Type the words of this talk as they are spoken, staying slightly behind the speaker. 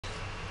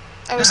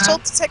I was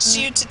told to text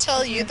you to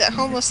tell you that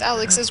homeless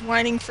Alex is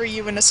whining for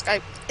you in a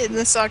Skype in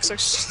the Sox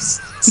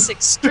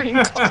 6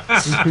 stream call.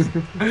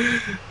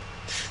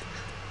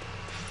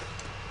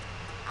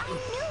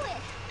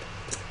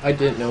 I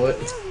didn't know it.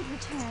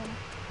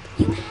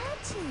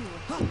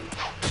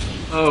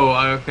 Oh,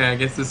 okay, I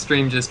guess the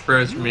stream just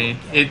froze for me.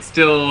 It's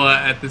still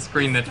at the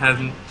screen that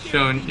hasn't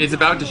shown. It's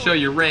about to show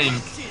your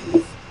rank.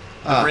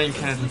 The rank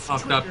hasn't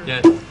popped up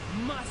yet.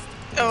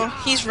 Oh,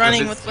 he's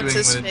running with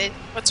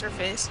what's her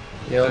face?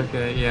 Yep.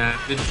 Okay, yeah,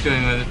 it's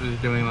doing what it was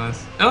doing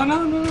last. Oh,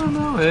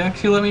 no. It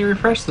actually let me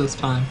refresh this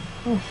time.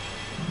 Oh.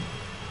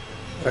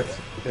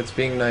 It's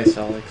being nice,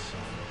 Alex.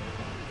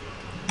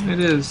 It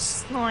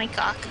is.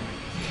 Snowycock.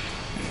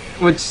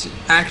 Which,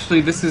 actually,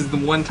 this is the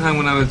one time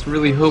when I was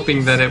really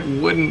hoping that it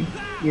wouldn't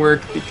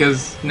work,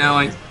 because now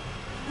I...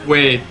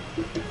 Wait.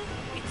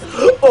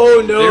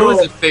 Oh no! There was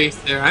a face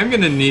there. I'm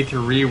gonna need to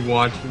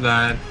re-watch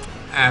that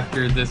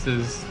after this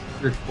is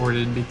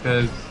recorded,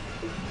 because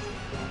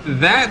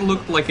that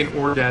looked like an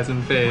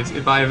orgasm face,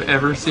 if I've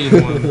ever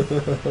seen one.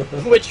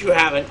 Which you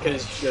haven't,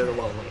 because you're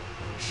lonely.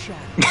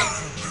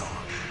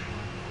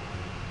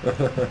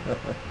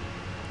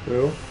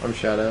 Who? I'm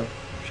Shadow.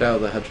 Shadow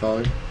the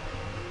Hedgehog.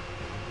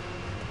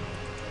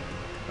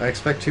 I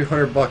expect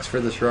 $200 for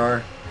this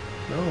Rawr.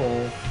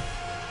 No.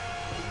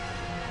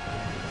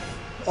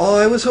 Oh,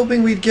 I was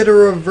hoping we'd get a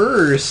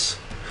reverse.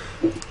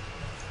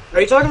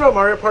 Are you talking about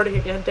Mario Party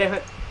again, damn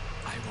it?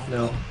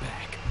 No.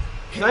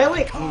 Can I,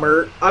 like,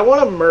 I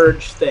want to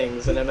merge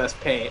things in MS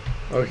Paint.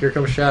 Oh, here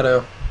comes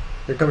Shadow.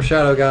 Here comes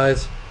Shadow,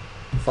 guys.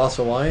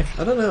 Mufasa, why?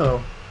 I don't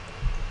know.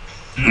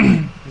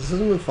 This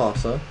isn't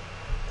Mufasa.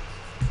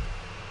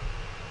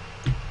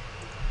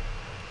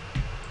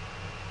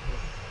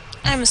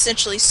 I'm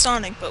essentially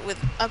Sonic, but with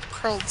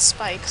up-curled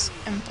spikes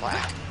and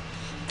black.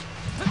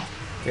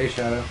 Hey,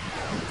 Shadow.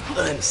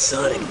 I'm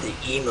Sonic the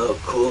emo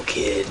cool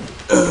kid.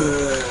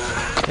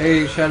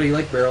 Hey, Shadow, you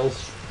like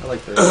barrels? I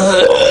like barrels.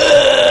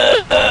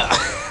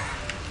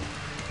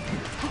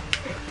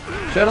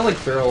 Shadow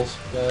likes barrels,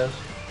 guys.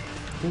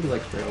 Who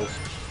likes barrels?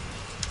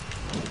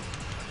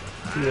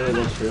 He really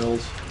loves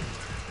barrels.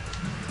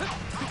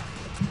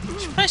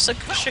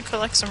 Should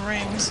collect some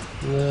rings.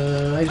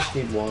 No, I just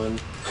need one.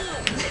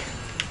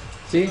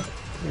 See?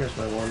 Here's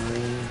my one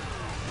ring.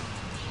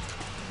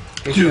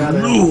 Hey, To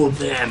Shadow. rule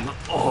them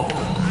all.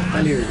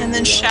 I knew you were gonna And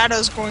then do that.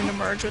 Shadow's going to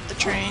merge with the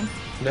train.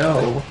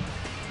 No.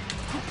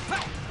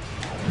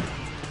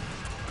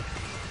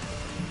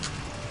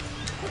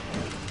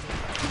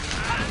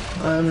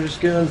 I'm just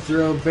gonna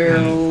throw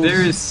barrels.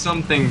 There is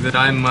something that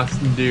I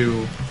must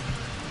do.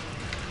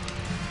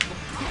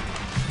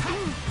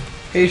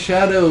 Hey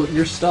Shadow,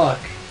 you're stuck.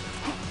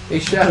 Hey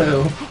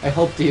Shadow, I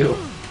helped you.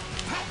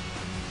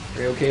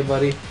 Are you okay,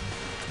 buddy?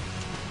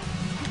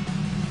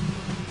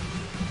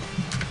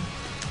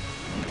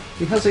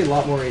 He has a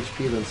lot more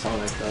HP than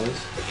Sonic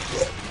does.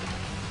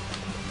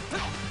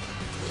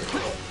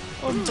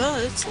 Oh, duh,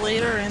 it's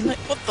later and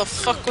what the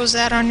fuck was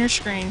that on your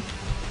screen?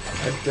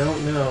 I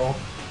don't know.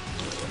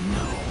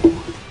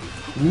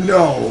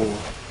 No!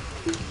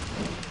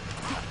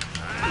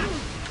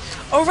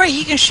 Oh, right,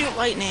 he can shoot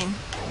lightning.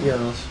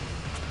 Yes.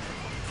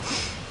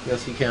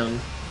 Yes, he can.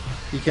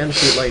 He can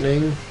shoot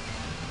lightning.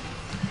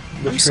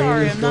 The I'm train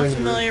sorry, is I'm not going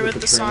familiar with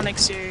the train. Sonic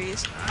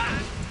series.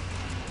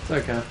 It's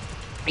okay.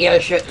 Yeah,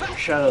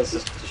 Shadow's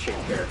just a shit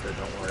character,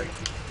 don't worry.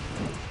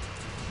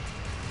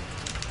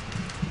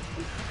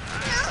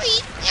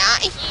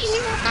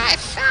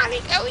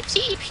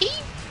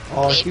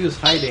 Oh, he was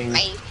hiding.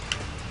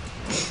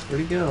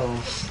 Where'd he go?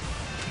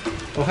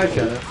 Oh, hi,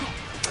 Shadow.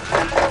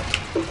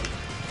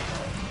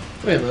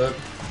 Wait a minute.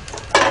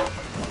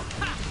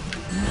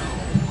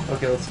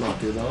 Okay, let's not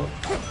do that.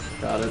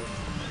 Got it.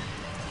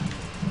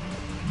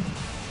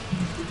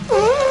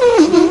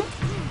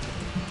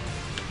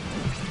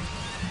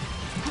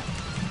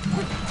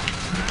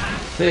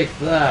 Take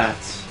that.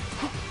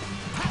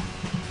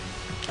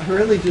 I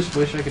really just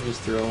wish I could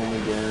just throw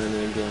him again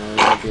and again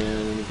and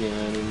again and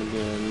again and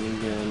again and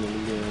again and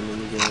again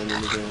and again and again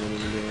and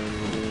again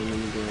and again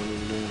and again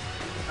and again.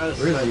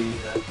 Where is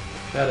he?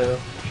 Shadow,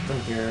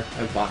 come here. I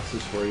have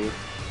boxes for you.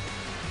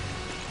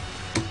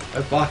 I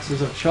have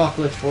boxes of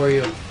chocolate for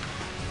you.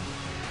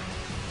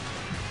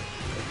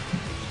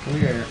 Come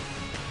here.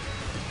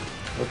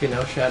 Okay,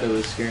 now Shadow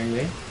is scaring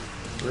me.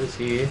 Where is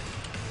he?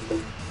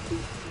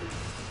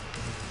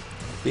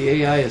 The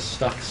AI is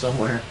stuck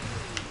somewhere.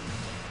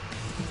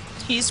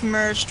 He's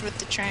merged with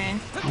the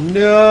train.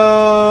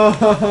 No!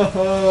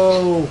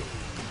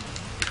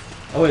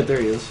 Oh wait, there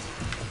he is.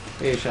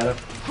 Hey, Shadow.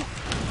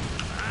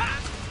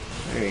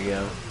 There you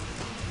go.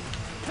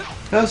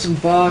 Have some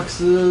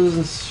boxes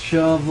and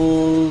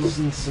shovels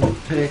and some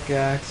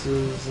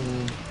pickaxes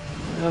and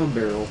have a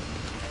barrel.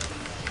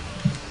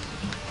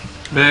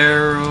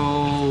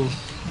 Barrels.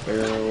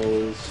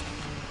 Barrels.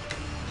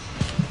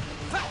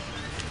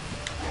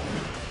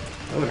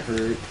 That would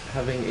hurt,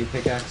 having a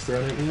pickaxe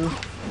thrown at you.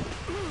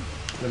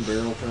 And a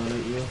barrel thrown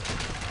at you.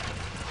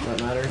 Does that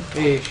matter?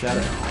 Hey,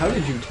 Shadow. How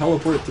did you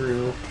teleport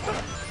through?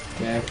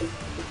 Okay.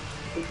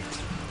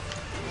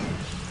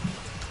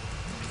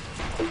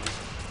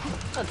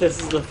 This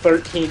is the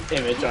 13th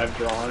image I've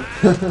drawn.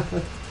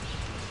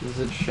 Is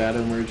it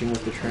Shadow merging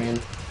with the train?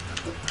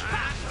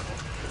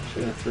 Just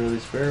gonna throw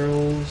these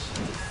barrels.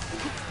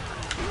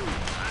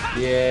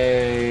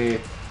 Yay!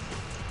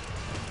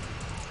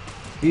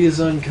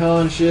 He's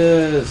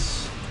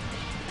unconscious!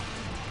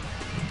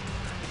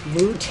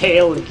 Moo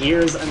tail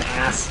gears an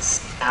ass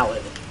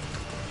salad.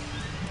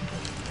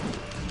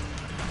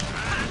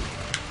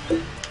 I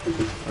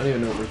don't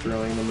even know if we're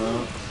throwing them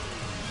out.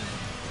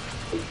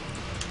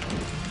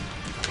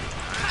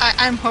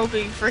 I'm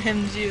hoping for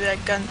him to do that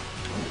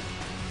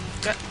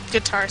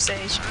guitar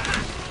sage.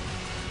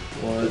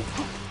 What?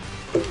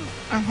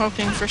 I'm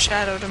hoping for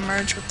Shadow to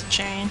merge with the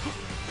chain.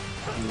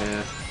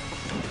 Nah.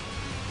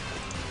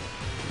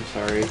 I'm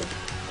sorry.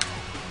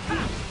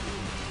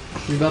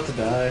 You're about to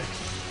die.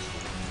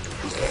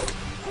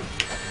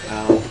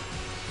 Ow.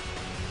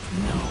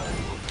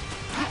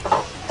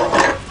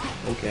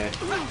 Okay.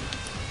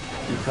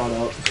 You caught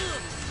up.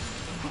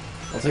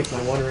 I'll take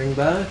my one ring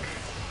back.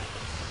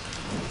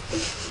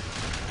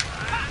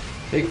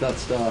 Take that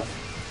stuff.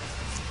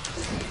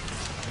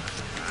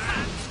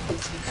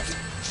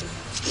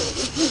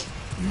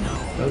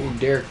 Don't you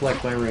dare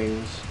collect my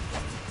rings.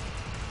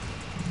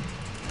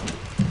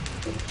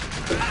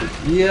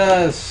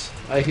 Yes!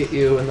 I hit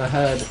you in the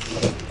head.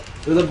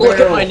 With a barrel. Look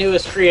at my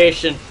newest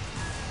creation.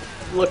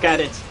 Look at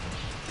it.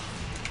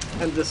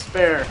 And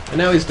despair. And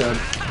now he's dead.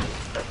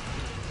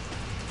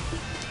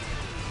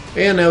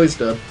 And now he's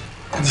dead.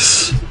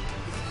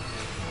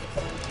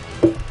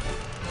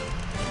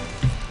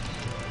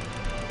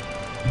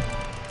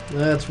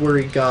 That's where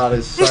he got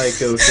his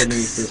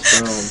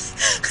psychokinesis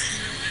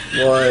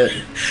from. What?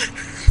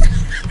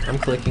 I'm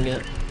clicking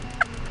it.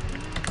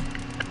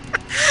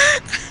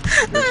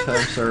 Your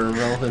types are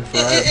irrelevant for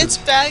us. It's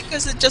bad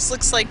because it just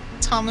looks like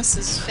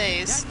Thomas's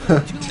face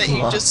that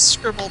you just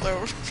scribbled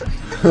over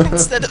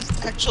instead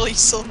of actually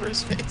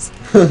Silver's face.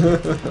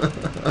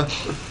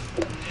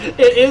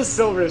 It is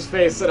Silver's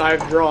face that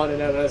I've drawn in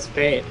MS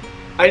Paint.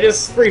 I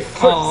just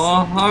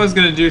Aw, I was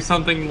gonna do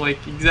something like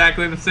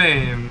exactly the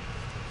same.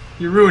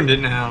 You ruined it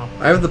now.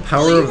 I have the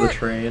power of the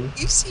train.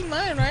 You see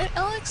mine, right,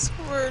 Alex?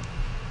 We're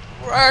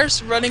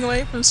ours running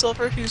away from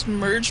Silver, who's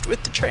merged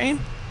with the train.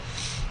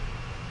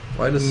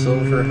 Why does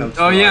Silver have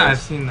Oh yeah, smiles? I've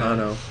seen that. Oh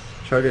no.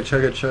 Chugga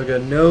chugga chugga,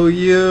 no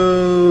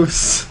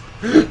use!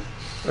 chugga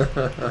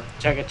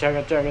chugga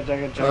chugga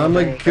chugga chugga. I'm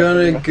chugga,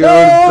 gonna chugga, go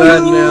to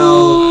bed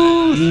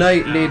now.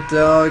 Night, Nate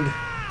Dog.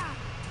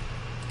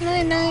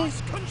 Night, night.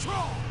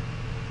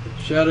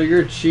 Shadow,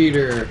 you're a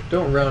cheater.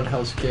 Don't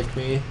roundhouse kick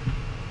me.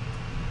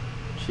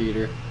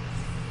 Cheater.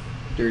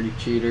 Dirty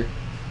cheater.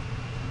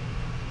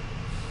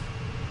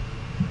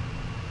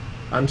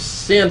 I'm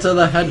Santa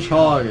the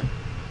Hedgehog. Don't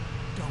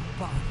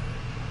bother.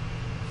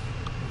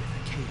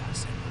 With the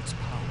Chaos Emerald's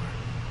power,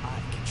 I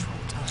control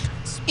time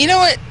and space. You know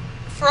what?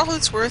 For all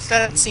it's worth,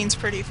 that scene's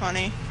pretty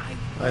funny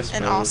I suppose.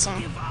 and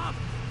awesome. Give up.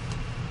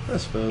 I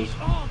suppose.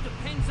 It all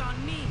depends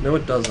on me. No,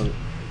 it doesn't.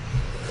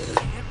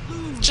 Can't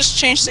lose. Just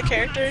change the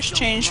characters,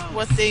 change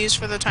what they use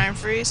for the time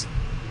freeze.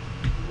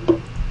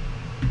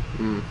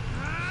 Hmm.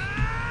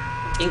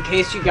 In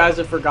case you guys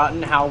have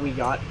forgotten how we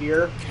got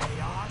here,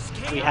 Chaos,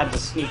 we had to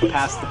sneak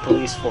past the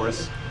police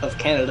force of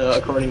Canada,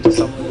 according to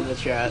someone in the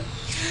chat.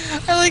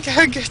 I like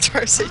how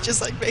Guitar Sage just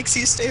like makes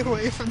you stay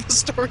away from the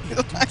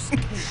storyline.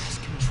 chaos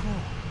control.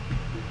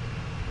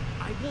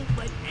 I won't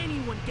let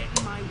anyone get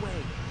in my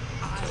way.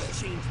 I'll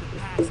change the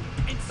past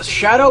and save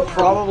Shadow the world.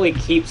 probably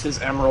keeps his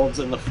emeralds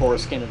in the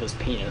foreskin of his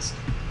penis.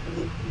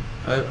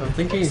 I'm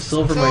thinking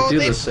Silver No, might do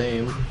they- the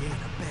same. Create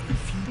a better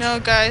future. No,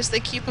 guys, they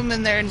keep them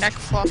in their neck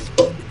fluff.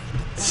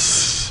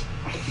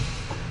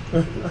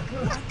 What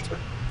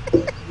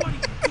are you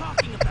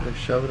talking about? They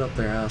shove it up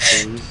their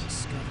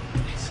asses.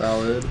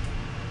 Salad.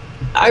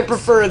 I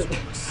prefer...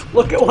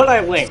 Look at what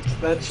I linked.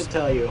 That should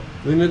tell you.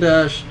 Luna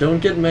Dash, don't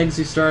get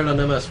Megsy started on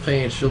MS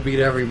Paint. She'll beat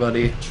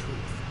everybody.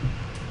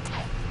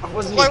 I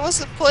wasn't Well, I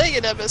wasn't playing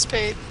in MS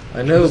Paint.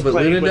 I know, Just but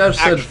playing Luna with Dash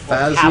said actual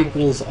Faz cavalry.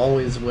 equals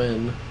always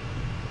win.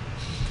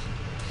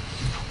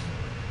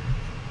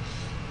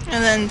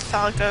 And then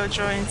Falco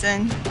joins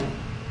in.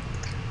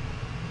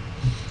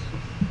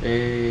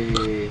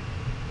 Hey,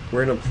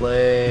 we're in a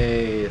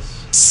place.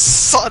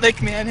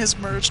 Sonic Man has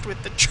merged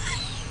with the train.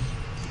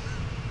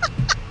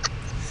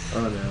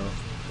 Oh no.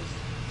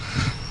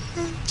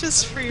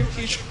 Just for your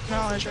future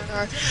knowledge,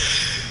 right?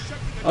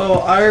 Oh,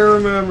 I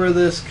remember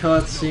this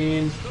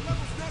cutscene.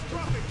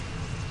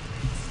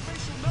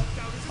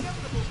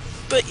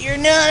 But you're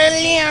not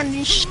allowed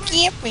to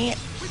skip it.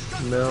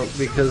 No,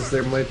 because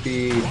there might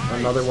be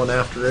another one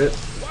after it.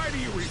 Why do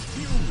you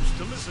refuse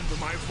to listen to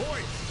my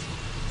voice?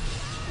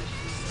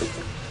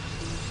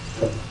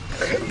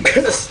 I'm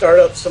gonna start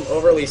up some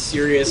overly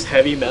serious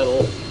heavy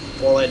metal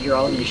while I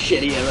draw these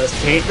shitty MS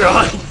Paint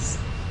drawings.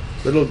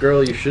 Little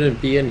girl, you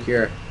shouldn't be in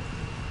here.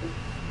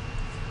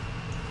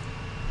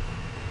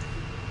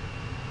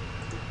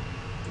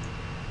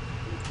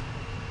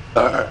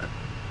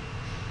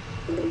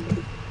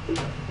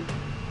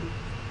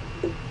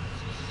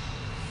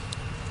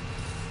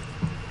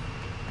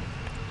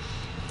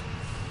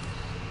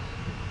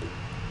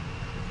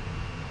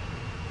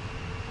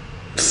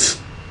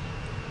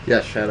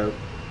 Yes, Shadow.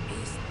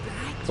 Is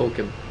that Poke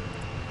him.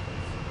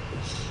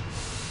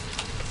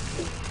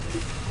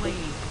 flame?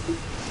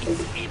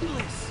 It's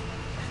Iblis.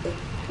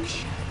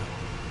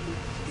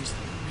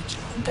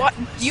 What?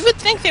 You would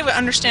think they would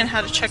understand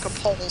how to check a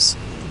pulse.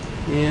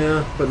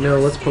 Yeah, but no,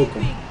 let's poke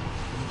him.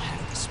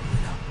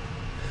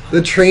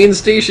 The train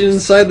station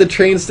inside the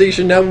train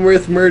station now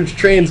with merged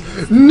trains.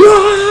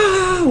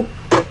 No!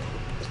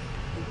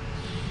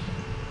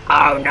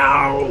 Oh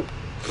no!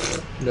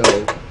 No,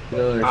 you don't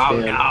Oh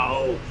understand.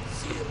 no!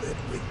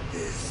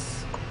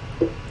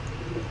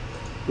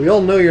 We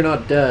all know you're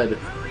not dead,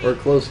 or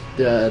close to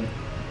dead.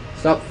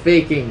 Stop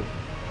faking.